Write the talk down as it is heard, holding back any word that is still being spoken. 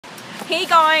Hey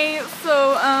guys,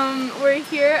 so we're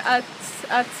here at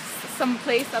some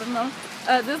place, I don't know.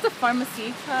 This is the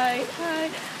pharmacy. Hi.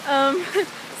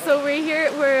 So we're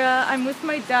here where I'm with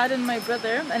my dad and my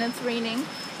brother, and it's raining,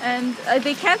 and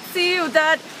they can't see you,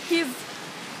 Dad. He's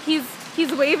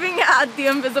waving at the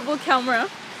invisible camera.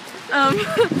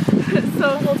 So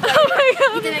oh my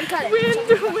God, you didn't cut it.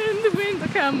 Wind.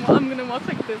 Okay, I'm gonna walk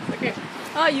like this. Okay.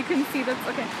 Oh, you can see that's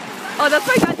okay. Oh, that's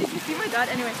my dad. Did you see my dad?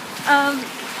 Anyway,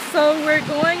 so we're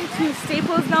going to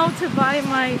Staples now to buy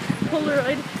my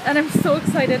Polaroid, and I'm so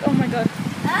excited. Oh my God,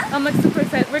 I'm like super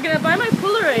excited. We're gonna buy my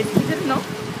Polaroid. You didn't know?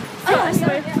 So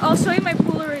anyway, I'll show you my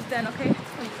Polaroid then. Okay.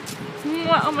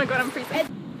 Oh my God, I'm freezing.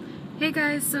 Hey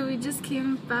guys, so we just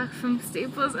came back from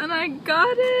Staples and I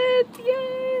got it!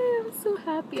 Yay! I'm so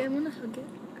happy. I wanna hug it.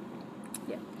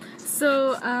 Yeah.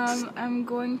 So I'm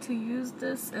going to use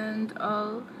this and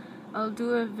I'll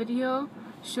do a video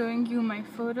showing you my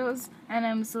photos, and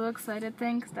I'm so excited.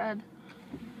 Thanks, Dad.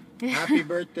 Happy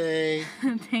birthday!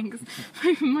 Thanks.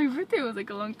 My birthday was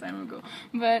like a long time ago,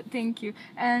 but thank you.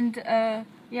 And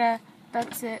yeah,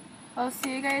 that's it. I'll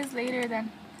see you guys later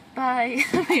then. Bye.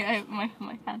 I have my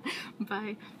hand.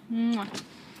 Bye. Mwah.